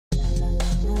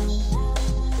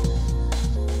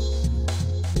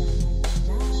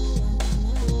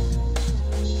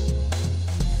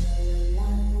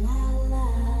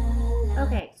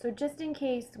So just in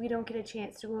case we don't get a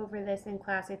chance to go over this in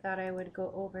class, I thought I would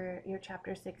go over your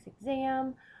Chapter 6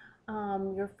 exam.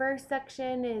 Your first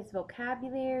section is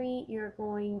vocabulary.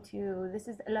 This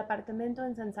is el apartamento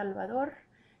en San Salvador.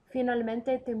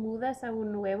 Finalmente te mudas a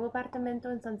un nuevo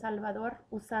apartamento en San Salvador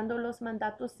usando los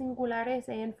mandatos singulares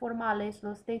e informales,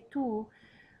 los de tú,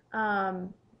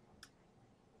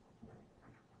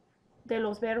 de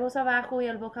los verbos abajo y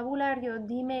el vocabulario.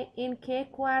 Dime en qué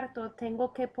cuarto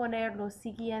tengo que poner los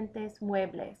siguientes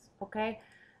muebles, okay?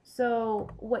 So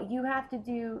what you have to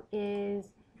do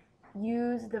is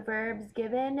use the verbs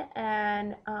given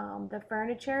and the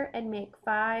furniture and make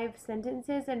 5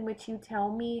 sentences in which you tell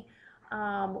me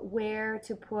where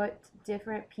to put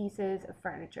different pieces of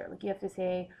furniture. Like you have to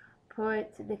say, put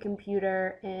the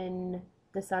computer in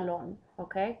the salon,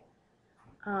 okay?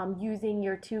 Using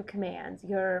your 2 commands,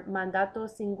 your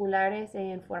mandatos singulares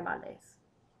e informales.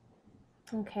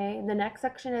 Okay, the next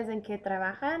section is en que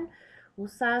trabajan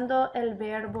usando el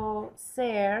verbo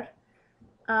ser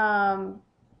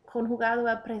conjugado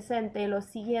al presente, los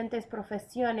siguientes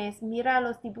profesiones. Mira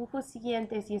los dibujos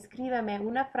siguientes y escríbeme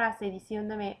una frase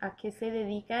diciéndome a qué se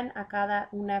dedican a cada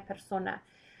una persona.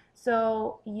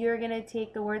 So you're going to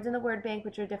take the words in the word bank,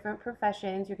 which are different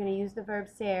professions. You're going to use the verb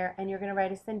ser, and you're going to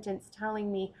write a sentence telling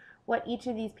me what each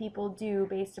of these people do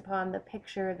based upon the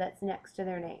picture that's next to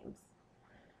their names.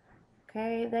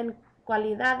 Okay, then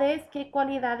cualidades. ¿Qué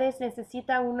cualidades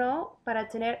necesita uno para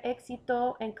tener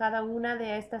éxito en cada una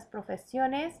de estas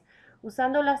profesiones?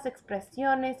 Usando las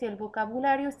expresiones y el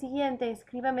vocabulario siguiente,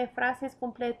 escríbame frases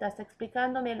completas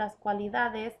explicándome las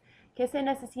cualidades que se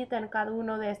necesitan en cada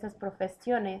una de estas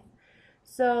profesiones.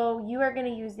 So you are going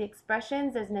to use the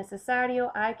expressions as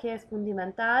necesario, hay que es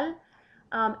fundamental,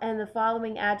 and the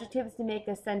following adjectives to make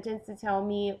a sentence to tell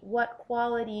me what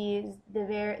qualities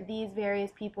these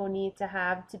various people need to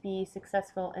have to be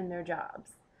successful in their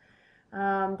jobs.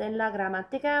 Then la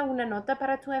gramática, una nota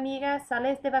para tu amiga.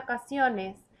 Sales de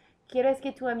vacaciones. ¿Quieres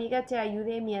que tu amiga te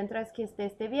ayude mientras que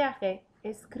estés de viaje?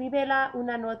 Escríbela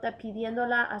una nota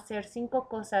pidiéndola hacer 5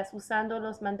 cosas usando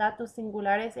los mandatos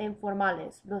singulares e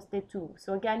informales, los de tú.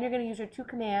 So again, you're going to use your 2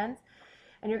 commands,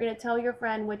 and you're going to tell your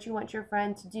friend what you want your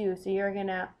friend to do. So you're going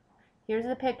to, here's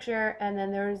the picture, and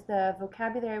then there's the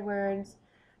vocabulary words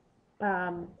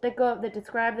that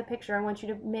describe the picture. I want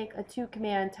you to make a 2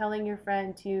 command telling your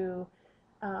friend to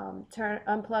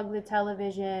unplug the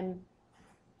television,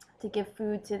 to give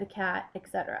food to the cat,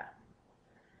 etc.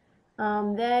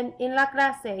 Then in la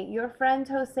clase, your friend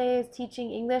Jose is teaching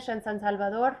English in San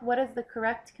Salvador. What is the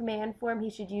correct command form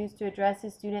he should use to address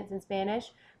his students in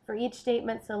Spanish? For each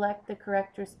statement, select the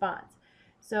correct response.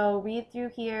 So read through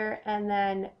here and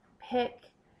then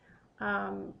pick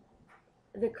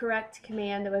the correct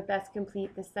command that would best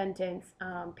complete the sentence.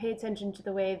 Pay attention to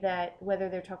the way that whether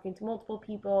they're talking to multiple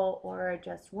people or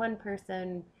just one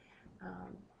person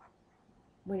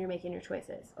when you're making your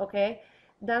choices, okay?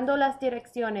 Dando las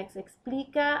direcciones,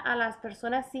 explica a las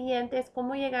personas siguientes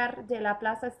cómo llegar de la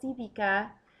plaza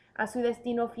cívica a su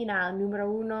destino final,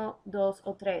 número 1, 2,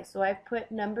 o 3. So I've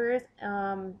put numbers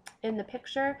in the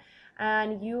picture,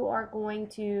 and you are going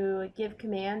to give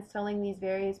commands telling these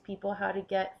various people how to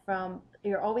get from,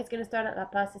 you're always going to start at la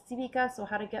plaza cívica, so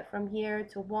how to get from here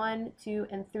to 1, 2,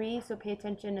 and 3. So pay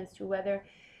attention as to whether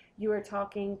you are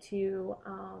talking to,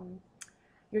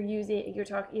 you're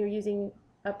using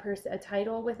a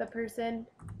title with a person,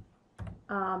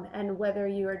 and whether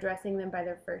you are addressing them by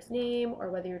their first name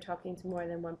or whether you're talking to more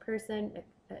than one person,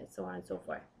 so on and so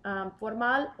forth.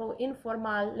 Formal o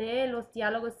informal. Lee los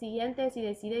diálogos siguientes y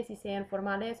decide si sean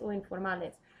formales o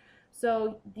informales.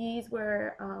 So these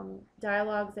were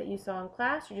dialogues that you saw in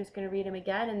class. You're just going to read them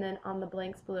again, and then on the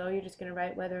blanks below you're just going to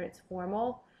write whether it's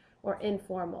formal or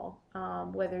informal,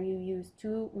 whether you use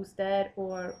tú, usted,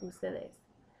 or ustedes.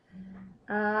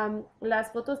 Las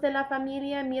fotos de la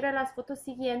familia. Mira las fotos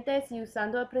siguientes y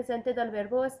usando el presente del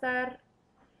verbo estar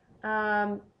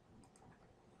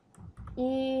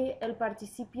y el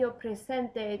participio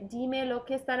presente, dime lo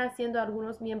que están haciendo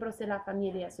algunos miembros de la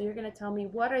familia. So you're going to tell me,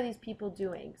 what are these people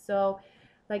doing? So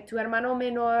like, tu hermano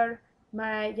menor,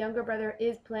 my younger brother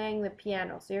is playing the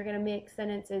piano. So you're going to make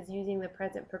sentences using the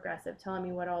present progressive, telling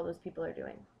me what all those people are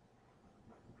doing.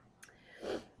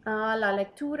 La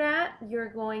lectura, you're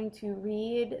going to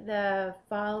read the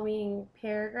following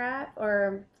paragraph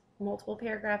or multiple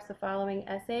paragraphs, the following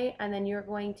essay, and then you're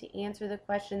going to answer the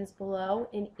questions below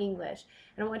in English.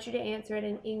 And I want you to answer it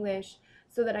in English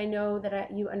so that I know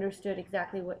that you understood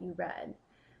exactly what you read.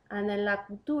 And then la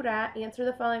cultura, answer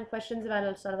the following questions about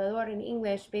El Salvador in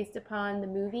English based upon the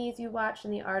movies you watched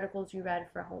and the articles you read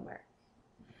for homework.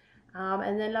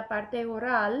 And then la parte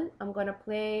oral, I'm going to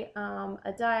play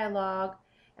a dialogue,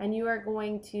 and you are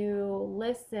going to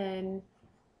listen.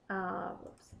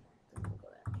 Whoops.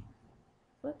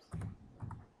 Whoops.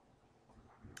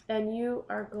 And you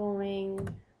are going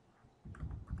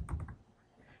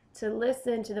to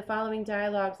listen to the following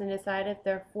dialogues and decide if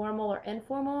they're formal or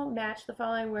informal. Match the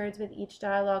following words with each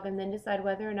dialogue, and then decide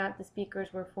whether or not the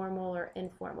speakers were formal or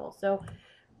informal. So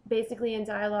basically in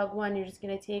dialogue 1, you're just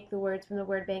going to take the words from the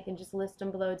word bank and just list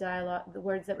them below dialogue, the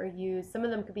words that were used. Some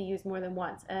of them could be used more than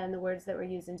once, and the words that were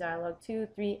used in dialogue 2,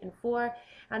 3, and 4.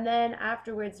 And then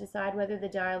afterwards decide whether the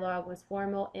dialogue was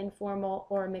formal, informal,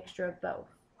 or a mixture of both.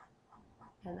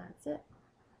 And that's it.